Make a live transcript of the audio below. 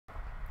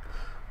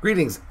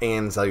Greetings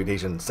and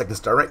salutations. Second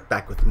Star right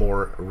back with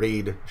more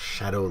Raid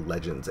Shadow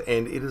Legends,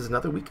 and it is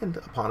another weekend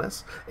upon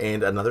us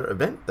and another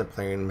event that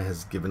Plarium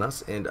has given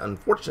us, and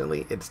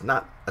unfortunately it's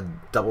not a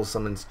double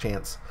summons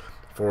chance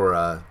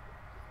for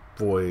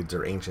voids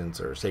or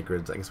ancients or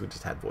sacreds. I guess we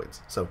just had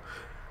voids. So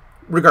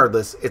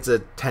regardless, it's a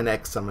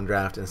 10x summon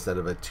draft instead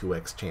of a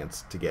 2x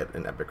chance to get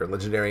an epic or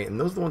legendary, and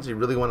those are the ones you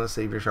really want to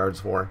save your shards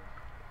for.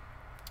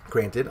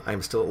 Granted,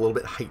 I'm still a little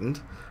bit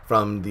heightened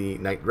from the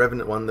Night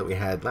Revenant one that we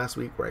had last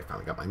week, where I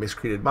finally got my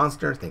miscreated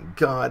monster, thank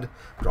God,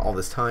 after all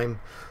this time.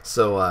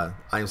 So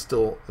I'm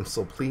still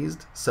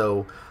pleased.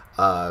 So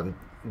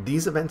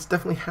these events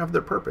definitely have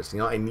their purpose. You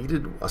know, I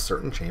needed a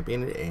certain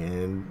champion,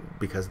 and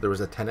because there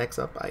was a 10x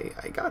up,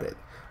 I got it.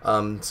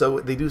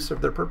 So they do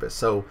serve their purpose.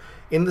 So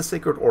in the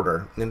Sacred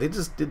Order, and they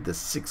just did this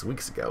 6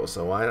 weeks ago,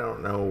 so I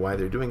don't know why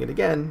they're doing it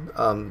again.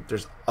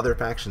 There's other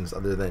factions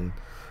other than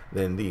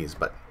these,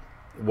 but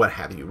what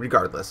have you.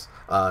 Regardless,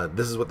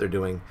 this is what they're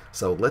doing.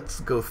 So let's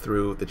go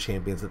through the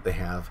champions that they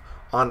have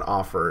on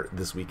offer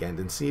this weekend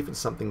and see if it's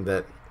something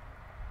that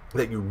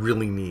you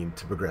really need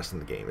to progress in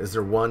the game. Is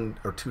there one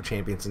or two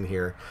champions in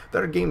here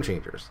that are game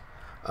changers?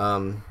 I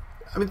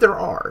mean, there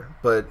are,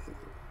 but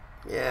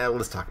yeah,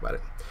 let's talk about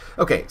it.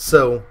 Okay,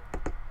 so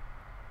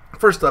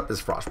first up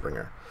is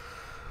Frostbringer.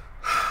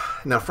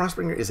 Now,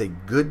 Frostbringer is a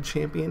good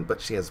champion, but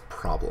she has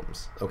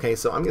problems. Okay,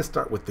 so I'm going to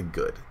start with the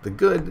good. The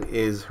good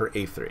is her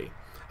A3.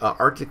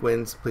 Arctic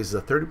Winds places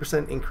a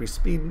 30% increased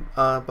speed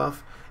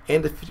buff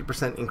and a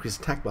 50%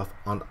 increased attack buff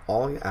on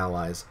all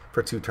allies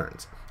for 2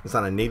 turns. It's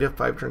on a native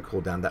 5-turn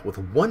cooldown that with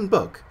one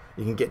book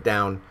you can get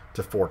down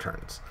to 4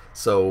 turns.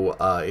 So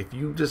if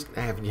you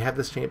have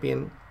this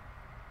champion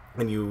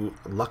and you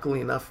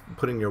luckily enough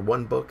put in your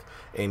one book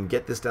and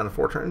get this down to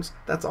 4 turns,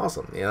 that's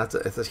awesome. Yeah,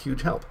 that's a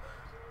huge help.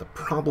 The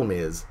problem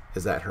is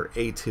that her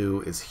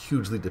A2 is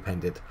hugely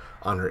dependent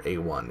on her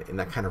A1, and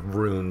that kind of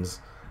ruins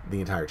the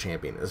entire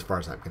champion as far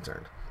as I'm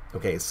concerned.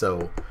 Okay,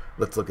 so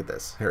let's look at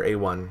this. Her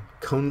A1,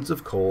 Cones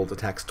of Cold,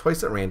 attacks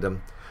twice at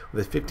random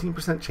with a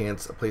 15%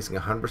 chance of placing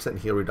a 100%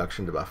 heal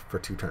reduction debuff for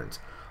 2 turns.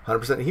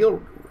 100%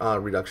 heal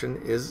reduction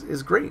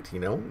is great, you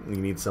know. You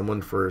need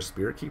someone for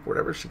Spirit Keep or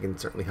whatever, she can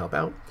certainly help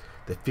out.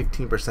 The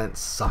 15%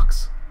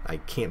 sucks. I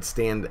can't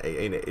stand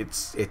it.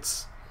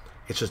 It's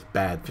just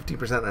bad.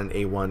 15% on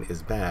A1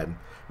 is bad.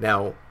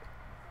 Now,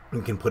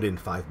 you can put in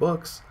 5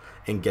 books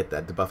and get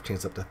that debuff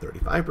chance up to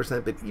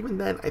 35%, but even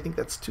then, I think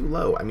that's too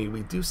low. I mean,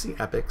 we do see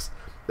epics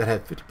that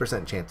have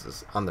 50%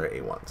 chances on their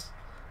A1s.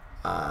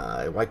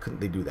 Why couldn't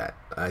they do that?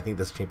 I think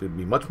this champion would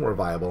be much more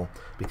viable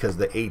because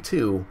the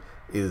A2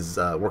 is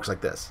works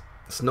like this.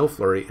 Snow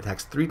Flurry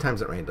attacks 3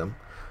 times at random,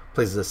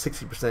 places a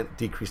 60%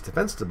 decreased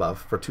defense debuff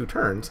for 2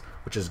 turns,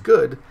 which is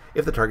good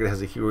if the target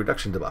has a hero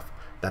reduction debuff.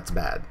 That's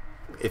bad.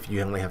 If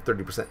you only have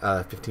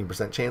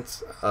 15%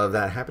 chance of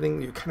that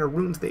happening, it kind of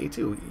ruins the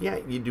A2. Yeah,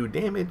 you do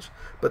damage,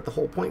 but the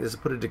whole point is to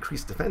put a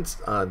decreased defense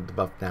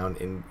debuff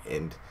down,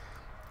 and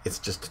it's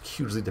just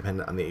hugely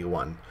dependent on the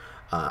A1.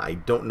 I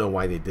don't know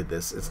why they did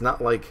this. It's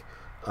not like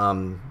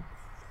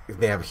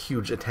they have a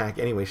huge attack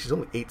anyway. She's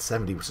only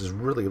 870, which is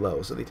really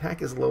low, so the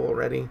attack is low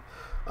already,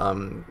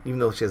 even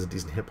though she has a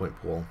decent hit point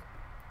pool.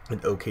 An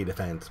okay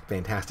defense,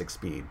 fantastic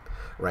speed,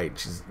 right?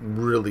 She's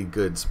really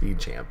good speed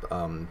champ,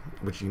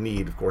 which you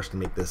need, of course, to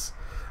make this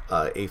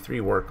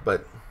A3 work.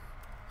 But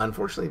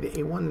unfortunately,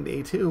 the A1 and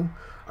the A2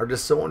 are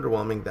just so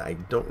underwhelming that I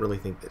don't really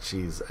think that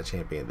she's a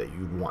champion that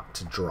you'd want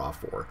to draw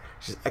for.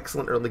 She's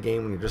excellent early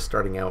game when you're just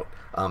starting out.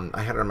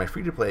 I had her on my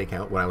free-to-play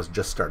account when I was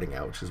just starting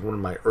out. She's one of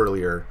my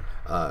earlier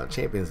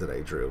champions that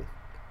I drew.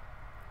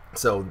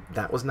 So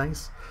that was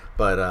nice,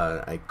 but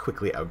I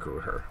quickly outgrew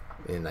her.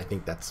 And I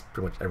think that's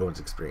pretty much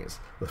everyone's experience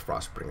with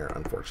Frostbringer,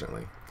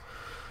 unfortunately.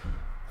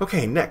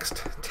 Okay,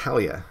 next,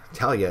 Talia.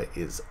 Talia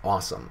is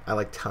awesome. I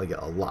like Talia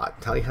a lot.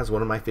 Talia has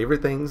one of my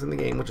favorite things in the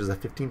game, which is a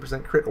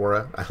 15% crit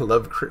aura. I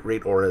love crit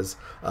rate auras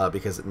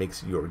because it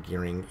makes your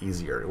gearing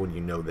easier when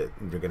you know that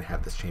you're going to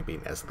have this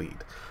champion as lead.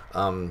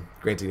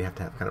 Granted, you have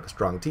to have kind of a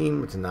strong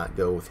team to not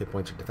go with hit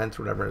points or defense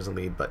or whatever as a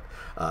lead, but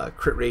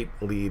crit rate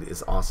lead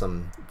is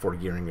awesome for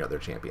gearing your other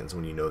champions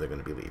when you know they're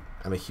going to be lead.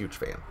 I'm a huge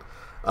fan.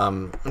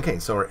 Okay,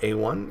 so our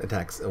A1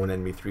 attacks one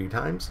enemy 3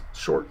 times.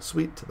 Short,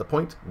 sweet, to the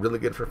point. Really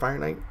good for Fire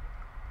Knight.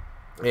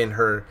 And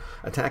her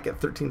attack at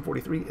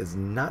 1343 is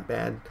not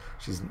bad.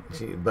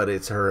 But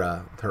it's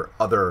her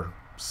other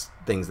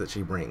things that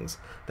she brings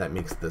that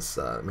makes this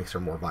makes her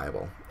more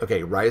viable.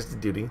 Okay, Rise to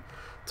Duty,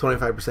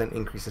 25%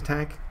 increased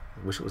attack.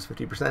 Wish it was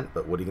 50%,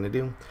 but what are you going to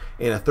do?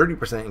 And a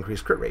 30%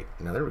 increased crit rate.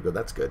 Now there we go,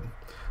 that's good.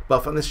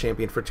 Buff on this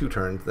champion for 2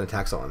 turns, then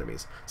attacks all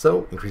enemies.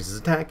 So, increases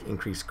attack,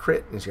 increased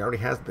crit, and she already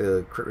has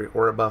the crit rate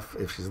aura buff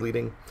if she's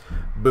leading.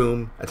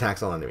 Boom,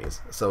 attacks all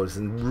enemies. So it's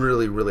a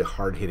really, really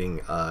hard-hitting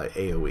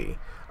AoE.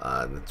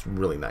 That's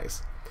really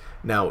nice.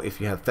 Now, if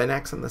you have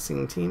Fenax on the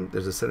singing team,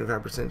 there's a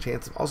 75%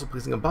 chance of also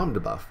placing a bomb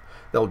debuff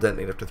that will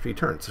detonate after 3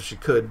 turns. So she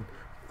could,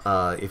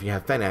 if you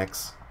have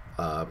Fenax,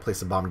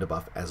 place a bomb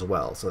debuff as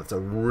well. So that's a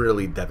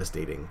really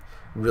devastating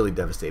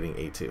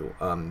A2.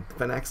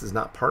 Fenax is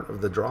not part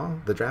of the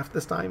draft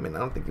this time, and I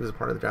don't think he was a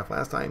part of the draft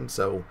last time,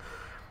 so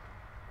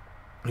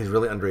He's a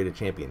really underrated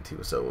champion too,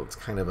 so it's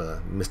kind of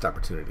a missed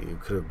opportunity. You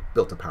could have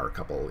built a power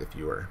couple if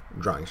you were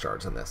drawing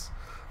shards on this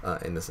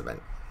in this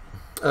event.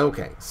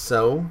 Okay,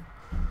 so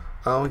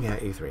oh yeah,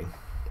 A3.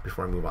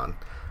 Before I move on,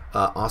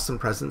 Awesome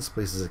Presence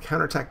places a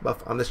counterattack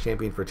buff on this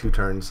champion for 2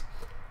 turns.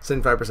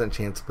 75%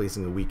 chance of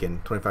placing a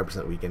weaken,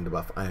 25% weaken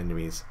buff on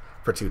enemies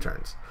for 2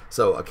 turns.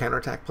 So a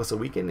counterattack plus a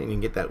weaken, and you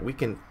can get that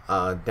weaken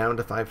down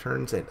to 5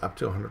 turns and up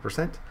to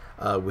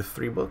 100% with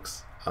 3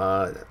 books.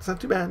 It's not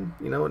too bad,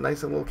 you know, a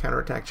nice little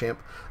counterattack champ.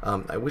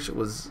 I wish it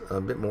was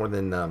a bit more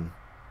than a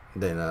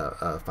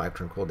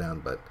 5-turn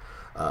cooldown, but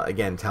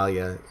again,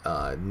 Talia,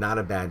 not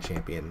a bad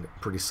champion,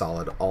 pretty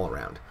solid all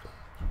around.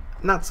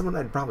 Not someone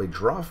I'd probably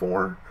draw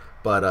for,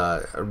 but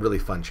a really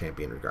fun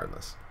champion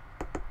regardless.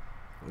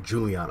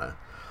 Juliana.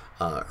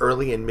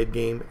 Early and mid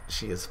game,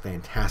 she is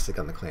fantastic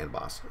on the clan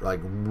boss.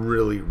 Like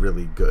really,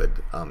 really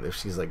good. If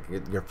she's like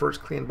your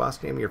first clan boss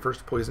game, your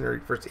first poisoner,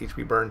 your first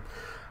HP burn,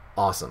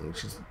 awesome.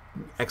 She's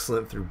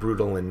excellent through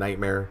brutal and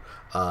nightmare.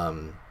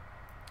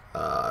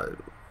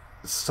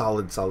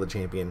 Solid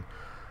champion.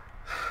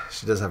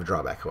 She does have a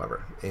drawback,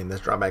 however, and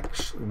this drawback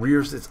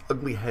rears its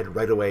ugly head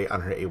right away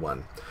on her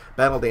A1.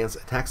 Battle Dance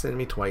attacks the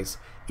enemy twice.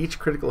 Each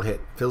critical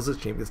hit fills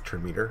its champion's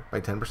turn meter by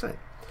 10%.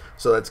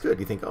 So that's good.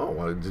 You think, oh,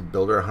 well, just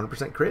build her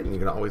 100% crit, and you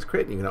can always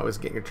crit, and you can always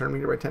get your turn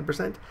meter by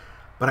 10%.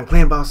 But on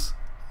Clan Boss,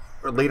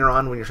 or later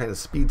on when you're trying to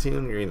speed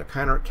tune, you're in a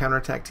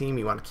counterattack team,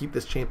 you want to keep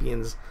this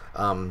champion's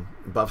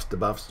buffs,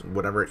 debuffs,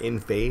 whatever, in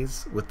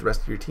phase with the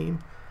rest of your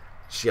team,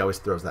 she always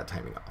throws that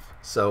timing off.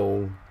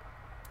 So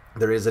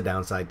there is a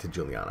downside to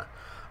Juliana.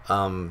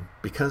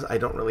 Because I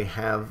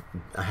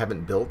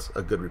haven't built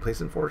a good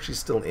replacement for her, she's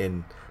still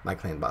in my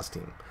Clan Boss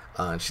team.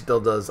 She still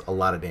does a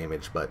lot of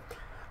damage, but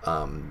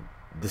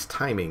this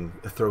timing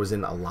throws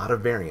in a lot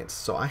of variance.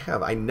 So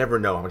I never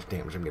know how much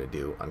damage I'm going to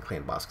do on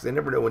Clan Boss, because I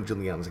never know when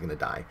Juliana's going to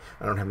die.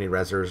 I don't have any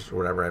rezzers or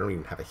whatever. I don't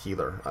even have a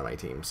healer on my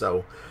team.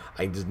 So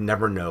I just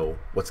never know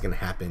what's going to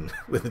happen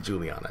with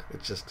Juliana.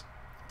 It's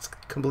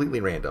completely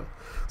random.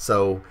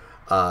 So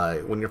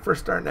when you're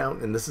first starting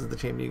out, and this is the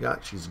champion you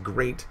got, she's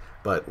great.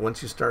 But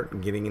once you start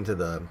getting into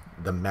the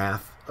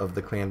math of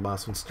the Clan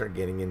Boss, once you start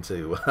getting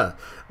into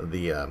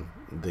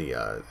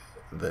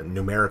the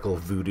numerical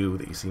voodoo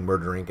that you see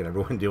Murder Inc. and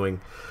everyone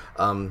doing,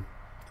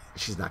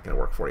 she's not going to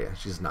work for you.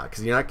 She's not,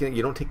 because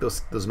you don't take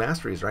those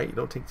masteries, right? You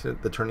don't take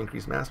the turn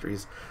increase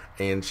masteries,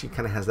 and she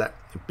kind of has that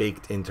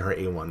baked into her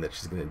A1 that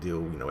she's going to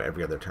do, you know,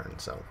 every other turn.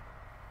 So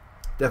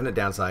definite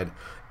downside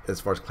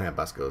as far as Clan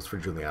Boss goes for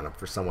Juliana,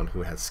 for someone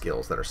who has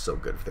skills that are so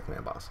good for the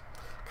Clan Boss.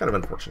 Kind of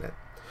unfortunate.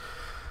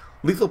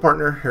 Lethal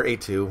Partner, her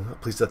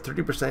A2, places a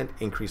 30%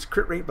 increased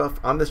crit rate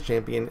buff on this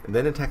champion, and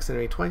then attacks the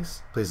enemy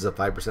twice, places a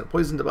 5%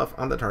 poison debuff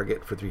on the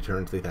target for 3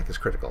 turns. The attack is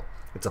critical.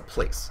 It's a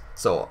place.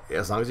 So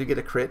as long as you get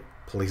a crit,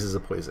 places a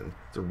poison.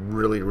 It's a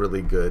really,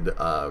 really good,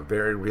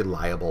 very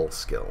reliable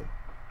skill.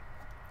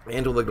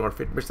 And will ignore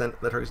 50% of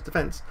the target's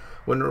defense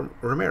when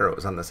Romero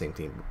is on the same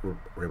team.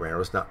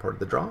 Romero is not part of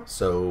the draw,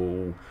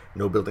 so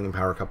no building and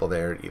power couple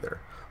there either.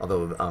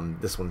 Although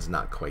this one's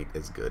not quite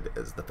as good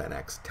as the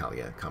Fenix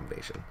Talia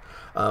combination.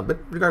 But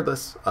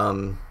regardless,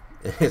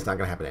 it's not going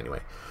to happen anyway.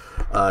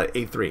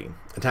 A3,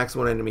 attacks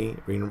one enemy,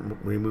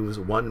 removes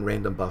 1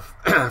 random buff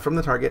from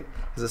the target,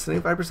 has a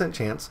 75%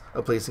 chance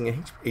of placing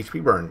an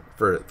HP burn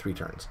for 3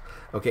 turns.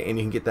 Okay, and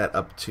you can get that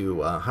up to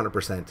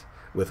 100%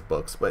 with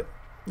books, but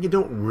you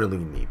don't really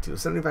need to.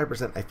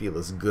 75% I feel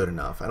is good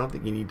enough. I don't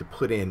think you need to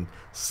put in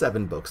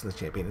 7 books in this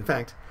champion. In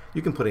fact,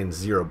 you can put in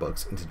 0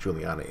 books into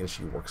Juliana and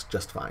she works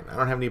just fine. I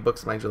don't have any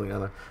books in my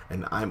Juliana,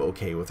 and I'm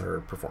okay with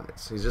her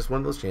performance. She's just one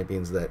of those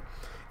champions that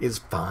is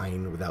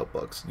fine without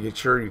books.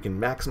 Sure, you can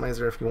maximize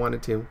her if you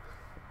wanted to.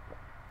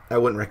 I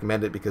wouldn't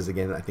recommend it because,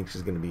 again, I think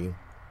she's going to be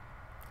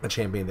a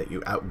champion that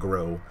you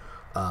outgrow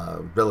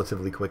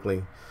relatively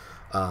quickly.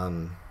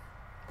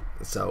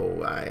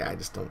 So I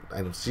just don't.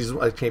 She's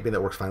a champion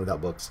that works fine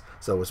without books.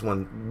 So it's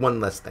one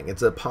less thing.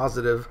 It's a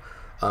positive.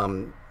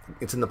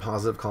 It's in the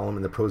positive column,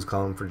 in the pros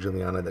column for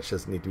Juliana, that she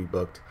doesn't need to be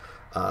booked.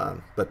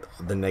 But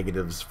the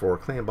negatives for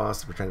Clan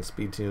Boss, if you're trying to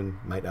speed tune,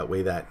 might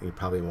outweigh that. And you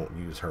probably won't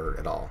use her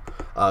at all.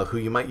 Who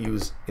you might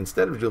use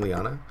instead of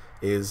Juliana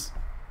is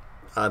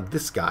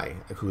this guy,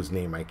 whose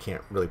name I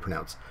can't really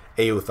pronounce.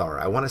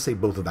 Eothar. I want to say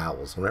both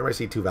vowels. Whenever I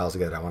see 2 vowels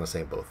together, I want to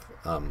say both.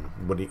 I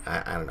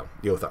don't know.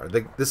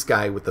 Eothar. This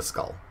guy with the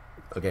skull.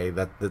 Okay,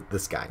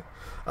 this guy.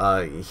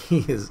 He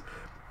is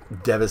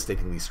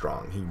devastatingly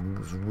strong.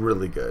 He's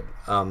really good.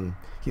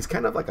 He's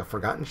kind of like a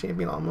forgotten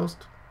champion almost.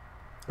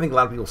 I think a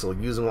lot of people still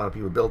use him, a lot of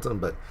people built him,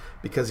 but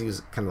because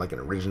he's kind of like an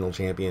original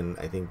champion,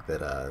 I think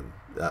that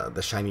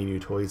the shiny new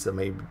toys that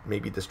may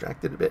be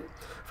distracted a bit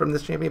from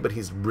this champion, but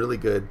he's really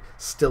good,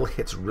 still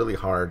hits really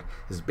hard.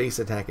 His base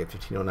attack at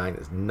 1509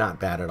 is not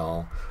bad at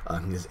all.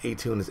 His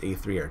A2 and his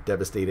A3 are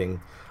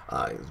devastating.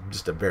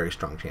 Just a very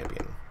strong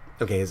champion.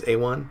 Okay, his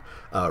A1,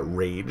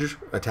 Rage,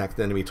 attacks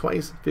the enemy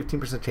twice,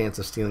 15% chance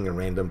of stealing a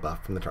random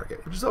buff from the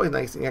target, which is always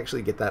nice. You can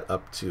actually get that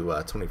up to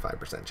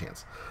 25%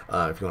 chance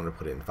if you want to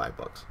put in 5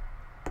 books.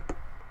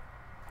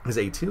 His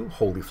A2,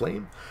 Holy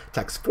Flame,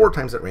 attacks 4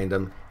 times at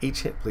random.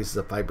 Each hit places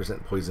a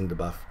 5% poison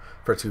debuff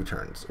for 2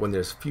 turns. When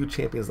there's few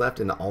champions left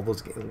and all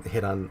those get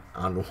hit on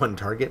one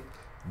target,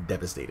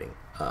 devastating.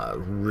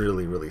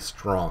 Really, really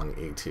strong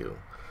A2.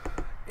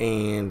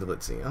 And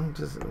let's see, you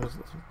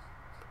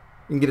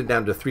can get it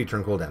down to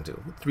 3-turn cooldown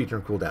too.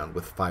 3-turn cooldown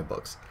with 5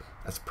 books.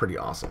 That's pretty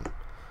awesome.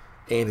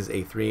 And his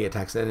A3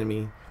 attacks an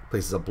enemy,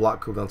 places a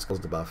block cooldown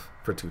skills debuff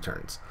for 2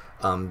 turns.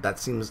 That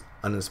seems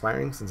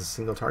uninspiring since it's a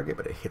single target,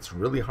 but it hits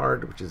really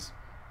hard, which is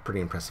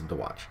pretty impressive to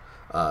watch.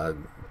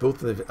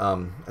 Both of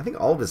the, I think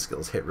all of his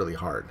skills hit really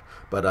hard,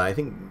 but I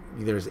think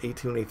there's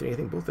A2 and A3. I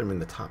think both of them in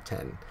the top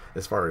 10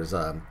 as far as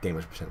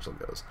damage potential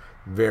goes.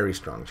 Very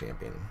strong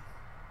champion.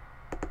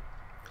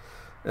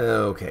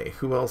 Okay,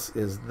 who else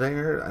is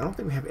there? I don't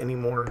think we have any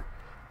more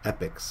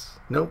epics.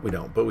 Nope, we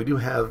don't. But we do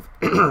have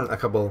a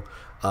couple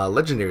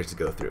legendaries to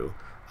go through.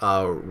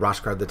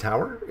 Roshkard the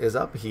Tower is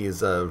up. He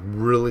is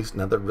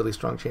another really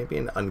strong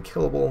champion.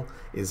 Unkillable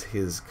is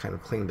his kind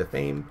of claim to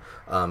fame.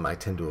 I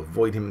tend to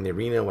avoid him in the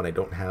arena when I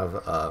don't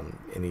have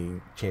any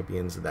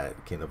champions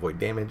that can avoid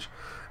damage.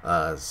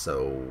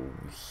 So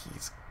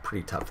he's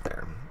pretty tough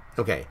there.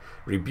 Okay,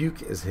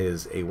 Rebuke is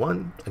his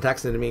A1.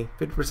 Attacks an enemy,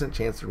 50%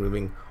 chance of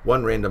removing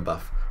 1 random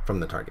buff from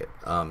the target.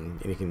 And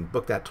you can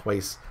book that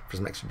twice for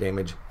some extra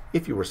damage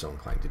if you were so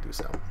inclined to do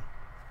so.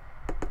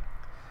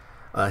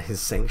 His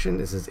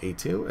Sanction is his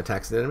A2.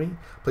 Attacks an enemy,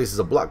 places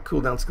a block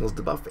cooldown skills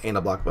debuff and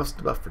a block buff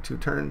debuff for 2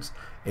 turns,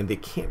 and they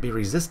can't be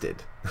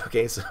resisted.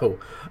 Okay, so you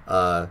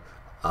don't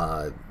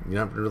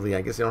have to really,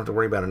 I guess you don't have to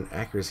worry about an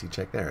accuracy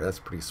check there. That's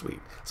pretty sweet.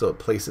 So it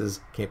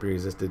places, can't be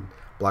resisted,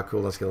 block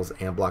cooldown skills,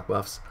 and block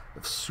buffs.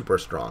 Super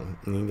strong.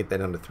 And you can get that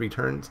down to 3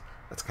 turns.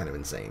 That's kind of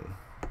insane.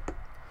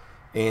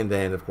 And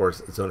then, of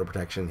course, Zone of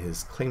Protection,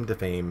 his claim to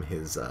fame,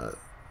 his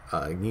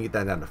you can get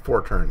that down to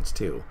 4 turns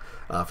too,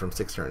 from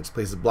 6 turns.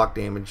 Places block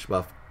damage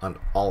buff on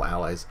all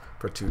allies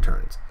for 2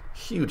 turns.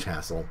 Huge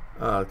hassle,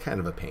 kind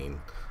of a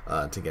pain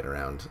to get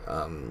around.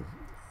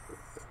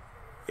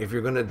 If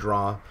you're going to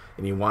draw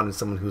and you wanted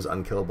someone who's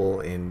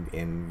unkillable and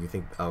you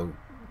think, oh,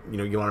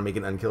 you want to make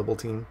an unkillable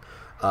team,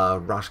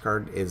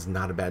 Roshkard is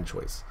not a bad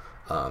choice.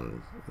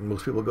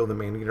 Most people go the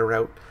man-eater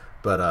route,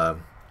 but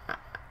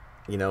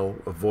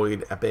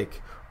avoid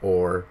epic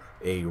or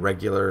a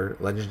regular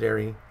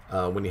legendary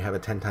when you have a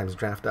 10 times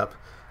draft up.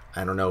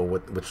 I don't know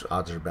which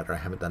odds are better. I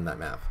haven't done that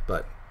math,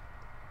 but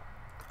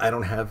I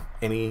don't have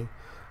any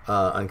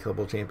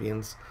unkillable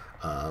champions.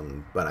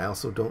 But I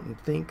also don't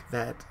think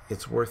that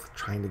it's worth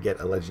trying to get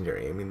a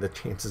legendary. I mean, the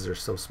chances are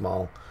so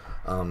small,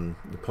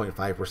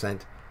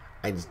 0.5%.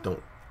 I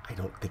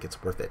don't think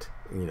it's worth it.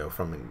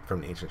 From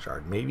an ancient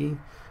shard, maybe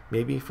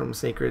from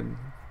sacred,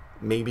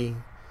 maybe.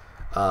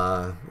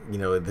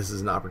 This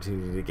is an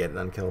opportunity to get an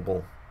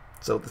unkillable,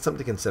 so that's something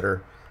to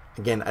consider.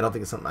 Again, I don't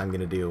think it's something I'm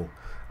going to do.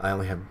 I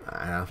think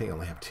I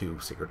only have 2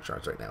 sacred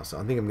shards right now, so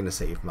I think I'm going to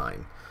save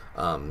mine.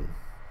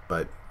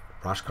 But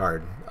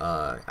Roshkard,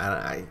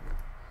 I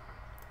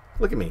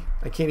look at me.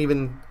 I don't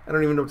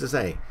even know what to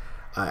say.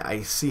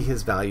 I see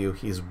his value.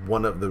 He's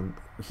one of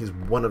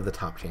the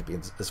top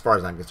champions as far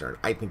as I'm concerned.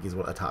 I think he's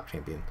a top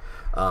champion.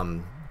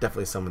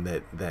 Definitely someone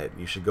that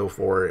you should go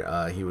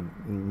for. He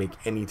would make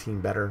any team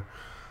better,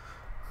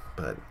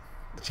 but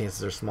the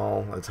chances are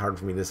small. It's hard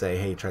for me to say,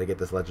 hey, try to get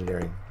this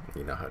legendary.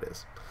 You know how it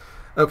is.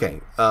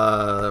 Okay,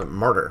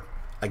 Martyr.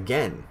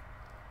 Again,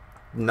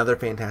 another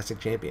fantastic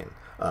champion.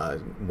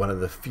 One of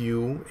the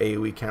few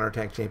AoE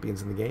counterattack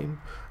champions in the game.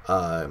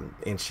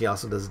 And she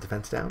also does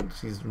defense down.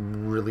 She's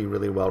really,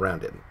 really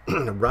well-rounded.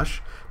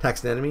 Rush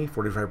attacks an enemy,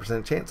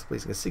 45% chance,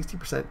 placing a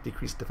 60%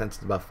 decreased defense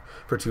buff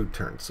for 2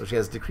 turns. So she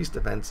has decreased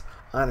defense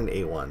on an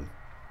A1.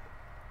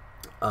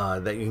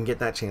 That you can get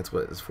that chance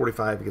with. It's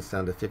 45, it gets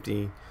down to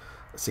 50,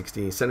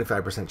 60,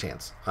 75%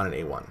 chance on an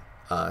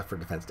A1 for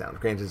defense down.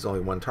 Granted, it's only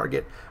 1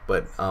 target,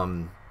 but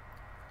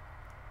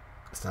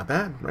it's not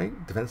bad,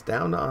 right? Defense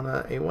down on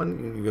a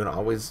A1, you're gonna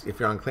always, if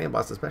you're on clan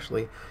boss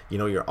especially,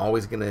 you're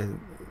always gonna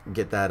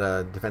get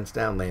that defense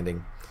down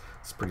landing.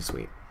 It's pretty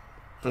sweet.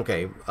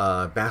 Okay,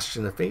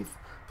 Bastion of Faith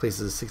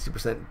places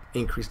 60%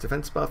 increased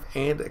defense buff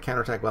and a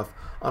counterattack buff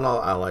on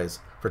all allies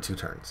for 2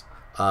 turns.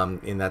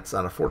 And that's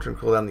on a 4-turn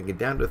cooldown. You get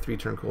down to a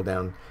 3-turn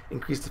cooldown,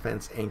 increased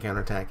defense and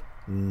counterattack.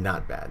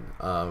 Not bad.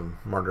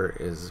 Martyr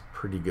is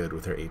pretty good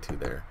with her A2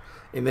 there.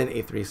 And then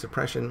A3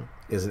 Suppression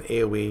is an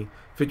AoE,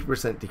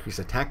 50% decreased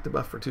attack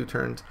debuff for 2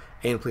 turns,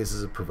 and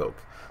places a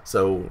Provoke.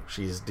 So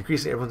she's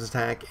decreasing everyone's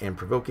attack and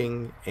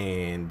provoking,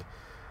 and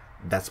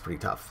that's pretty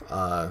tough.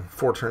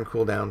 4-turn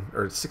cooldown,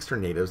 or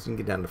 6-turn natives. You can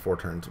get down to 4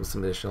 turns with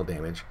some additional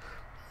damage.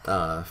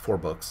 4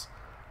 books.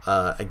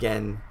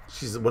 Again,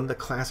 she's one of the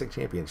classic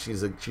champions.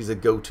 She's a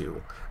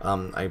go-to.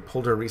 I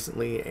pulled her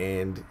recently,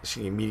 and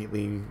she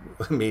immediately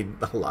made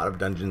a lot of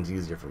dungeons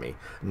easier for me.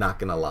 Not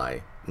gonna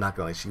lie.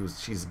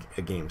 She's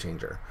a game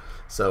changer.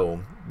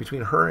 So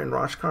between her and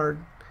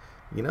Roshkard,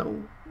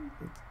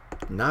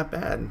 not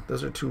bad.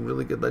 Those are 2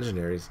 really good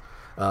legendaries.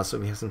 So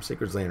if you have some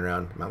sacreds laying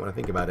around, you might want to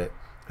think about it,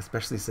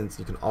 especially since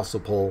you can also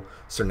pull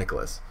Sir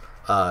Nicholas.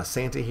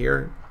 Santa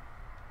here.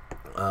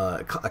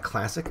 A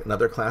classic,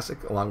 another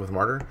classic, along with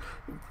Martyr.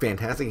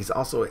 Fantastic. He's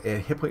also a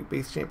hit point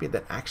based champion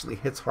that actually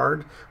hits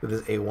hard with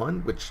his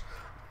A1, which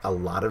a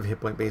lot of hit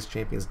point based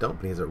champions don't.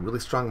 But he has a really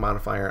strong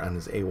modifier on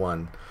his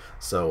A1,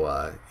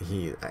 so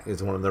he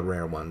is one of the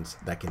rare ones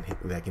that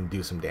can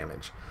do some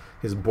damage.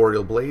 His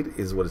Boreal Blade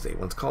is what his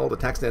A1's called.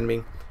 Attacks an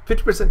enemy,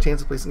 50%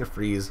 chance of placing a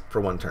freeze for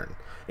 1 turn,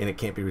 and it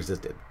can't be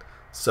resisted.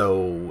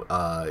 So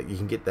you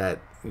can get that.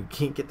 You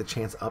can't get the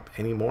chance up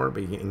anymore,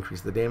 but you can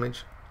increase the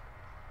damage.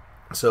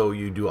 So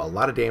you do a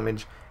lot of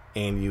damage,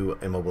 and you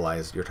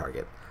immobilize your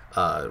target.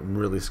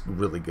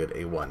 Really good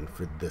A1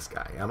 for this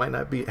guy. I might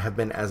not have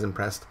been as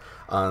impressed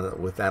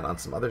with that on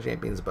some other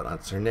champions, but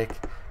on Sir Nick,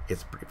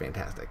 it's pretty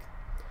fantastic.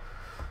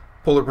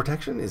 Polar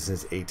Protection is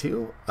his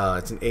A2.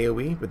 It's an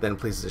AoE, but then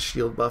places a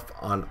shield buff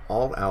on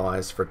all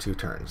allies for 2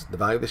 turns. The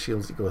value of the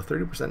shield is equal to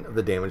 30% of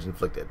the damage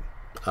inflicted.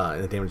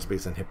 And the damage is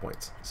based on hit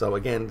points. So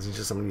again, this is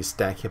just something you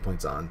stack hit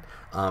points on.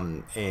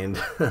 And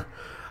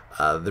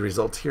the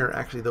results here are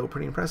actually, though,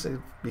 pretty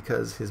impressive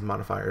because his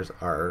modifiers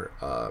are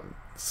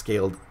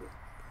scaled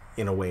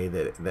in a way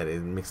that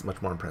it makes it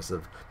much more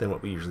impressive than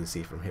what we usually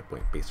see from hit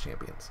point based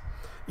champions.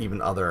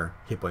 Even other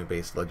hit point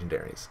based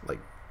legendaries, like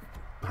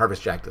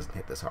Harvest Jack doesn't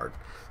hit this hard.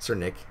 Sir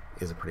Nick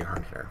is a pretty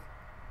hard hitter.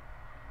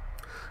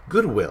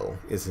 Goodwill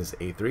is his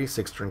A3,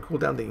 6-turn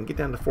cooldown that you can get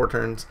down to 4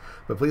 turns,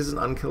 but places an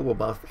unkillable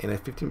buff and a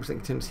 15%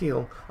 continuous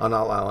heal on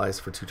all allies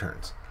for 2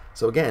 turns.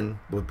 So again,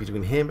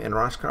 between him and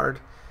Roshkard,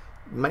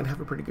 you might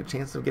have a pretty good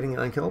chance of getting an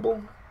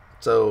unkillable.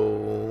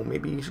 So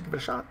maybe you should give it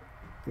a shot.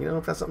 You know,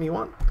 if that's something you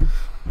want.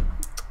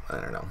 I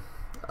don't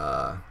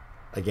know.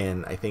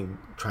 Again, I think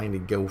trying to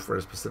go for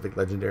a specific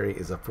legendary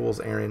is a fool's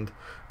errand,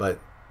 but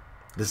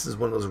this is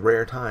one of those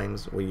rare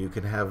times where you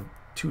could have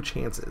 2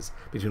 chances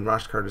between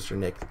Roshkard or Sir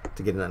Nick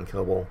to get an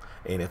unkillable,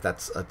 and if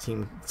that's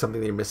something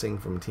that you're missing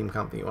from a team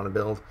comp that you want to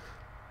build,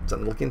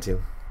 something to look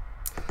into.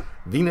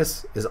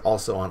 Venus is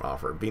also on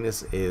offer.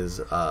 Venus is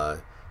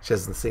she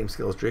has the same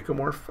skill as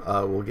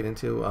Dracomorph. We'll get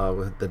into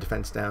with the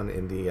defense down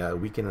in the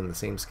weaken on the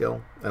same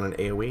skill and an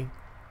AoE.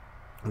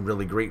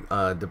 Really great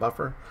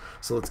debuffer.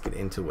 So let's get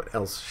into what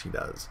else she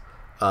does.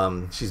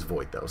 She's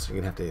Void though, so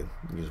you're gonna have to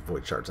use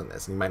Void shards on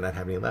this, and you might not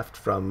have any left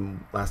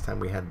from last time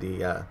we had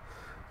the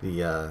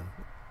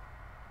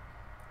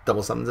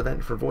double summons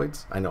event for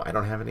Voids. I know I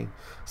don't have any,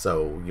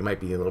 so you might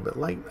be a little bit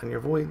light on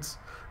your Voids,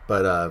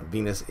 but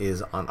Venus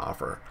is on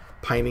offer.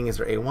 Pining is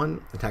her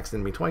A1, attacks the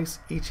enemy twice.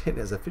 Each hit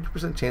has a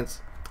 50%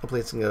 chance of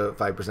placing a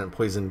 5%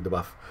 poison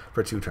debuff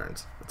for 2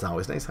 turns. It's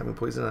always nice having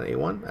poison on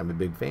A1. I'm a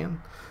big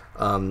fan.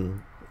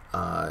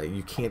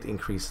 You can't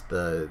increase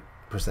the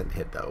percent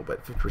hit though,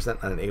 but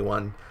 50% on an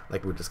A1,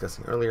 like we were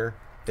discussing earlier,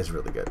 is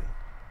really good.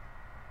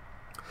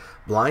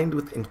 Blind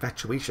with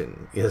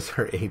Infatuation is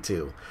her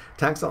A2.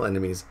 Attacks all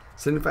enemies,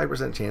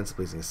 75% chance of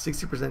placing a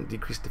 60%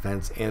 decreased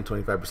defense and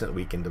 25%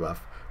 weakened debuff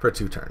for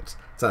 2 turns.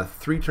 It's on a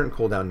 3-turn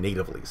cooldown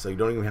natively, so you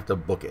don't even have to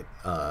book it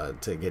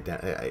to get down.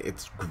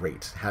 It's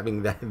great.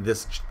 Having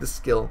this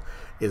skill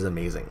is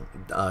amazing.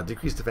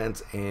 Decreased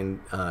defense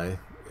and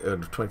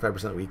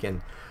 25%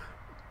 weakened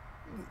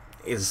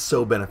is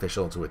so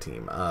beneficial to a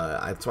team.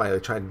 That's why I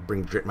try to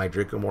bring my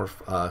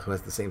Dracomorph, who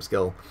has the same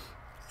skill,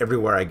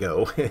 everywhere I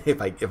go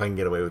if I can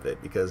get away with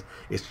it, because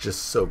it's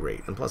just so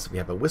great. And plus, if you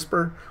have a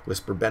Whisper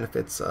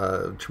benefits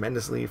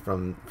tremendously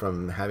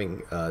from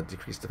having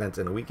decreased defense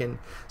and a weaken,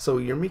 so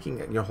you're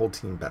making your whole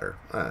team better.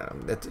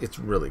 It's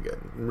really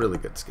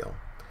good skill.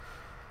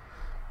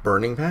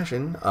 Burning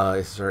Passion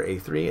is her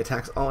A3,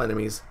 attacks all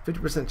enemies,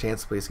 50%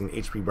 chance of placing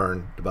an HP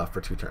burn debuff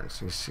for 2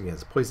 turns. She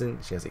has poison,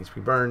 she has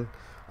HP burn,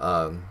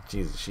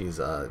 she's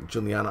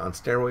Juliana on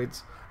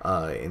steroids,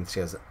 and she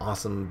has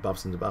awesome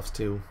buffs and debuffs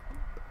too.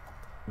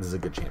 This is a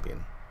good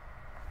champion.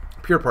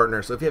 Pure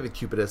Partner, so if you have a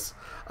Cupidus,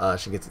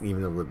 she gets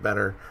even a little bit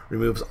better.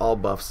 Removes all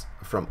buffs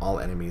from all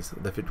enemies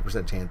with a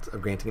 50% chance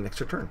of granting an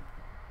extra turn.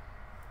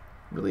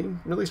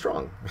 Really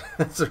strong.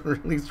 That's a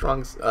really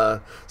strong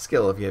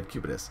skill if you have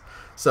Cupidus.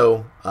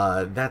 So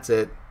that's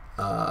it.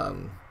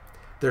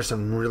 There's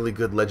some really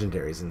good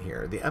legendaries in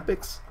here. The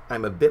epics,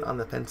 I'm a bit on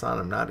the fence on.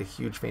 I'm not a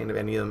huge fan of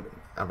any of them.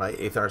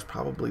 Aethar is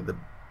probably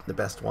the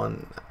best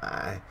one.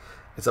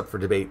 It's up for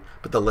debate,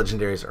 but the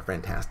legendaries are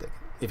fantastic.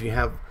 If you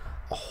have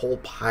a whole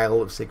pile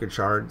of sacred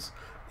shards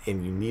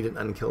and you need an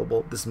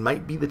unkillable, this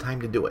might be the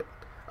time to do it.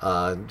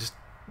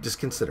 Just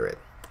consider it.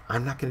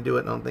 I'm not going to do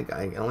it. I don't think.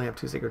 I only have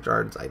 2 sacred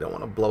shards. I don't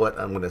want to blow it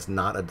when it's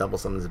not a double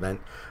summons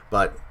event.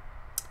 But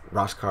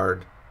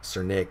Roshkard,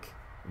 Sir Nick,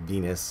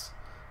 Venus.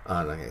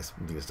 I guess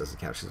Venus doesn't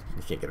count.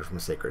 You can't get her from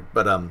a sacred.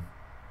 But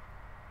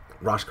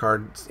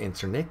Roshkard and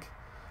Sir Nick,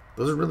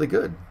 those are really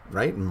good,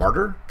 right?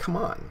 Martyr, come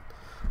on.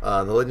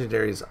 The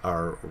legendaries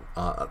are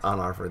on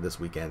offer this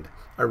weekend,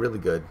 are really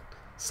good.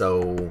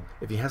 So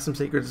if you have some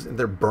sacreds and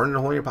they're burning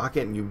a hole in your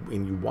pocket and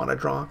you want to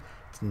draw,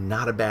 it's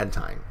not a bad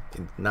time.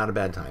 It's not a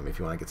bad time if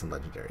you want to get some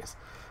legendaries.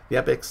 The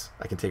epics,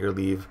 I can take or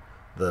leave.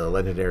 The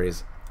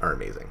legendaries are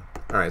amazing.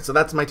 All right, so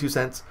that's my 2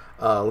 cents.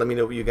 Let me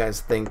know what you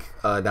guys think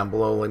down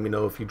below. Let me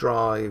know if you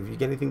draw, if you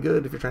get anything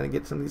good, if you're trying to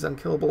get some of these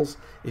unkillables.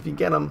 If you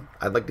get them,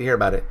 I'd like to hear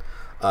about it.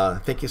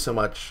 Thank you so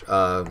much.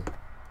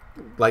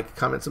 like,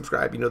 comment,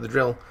 subscribe. You know the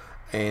drill.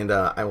 And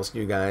I will see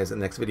you guys in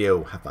the next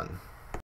video. Have fun.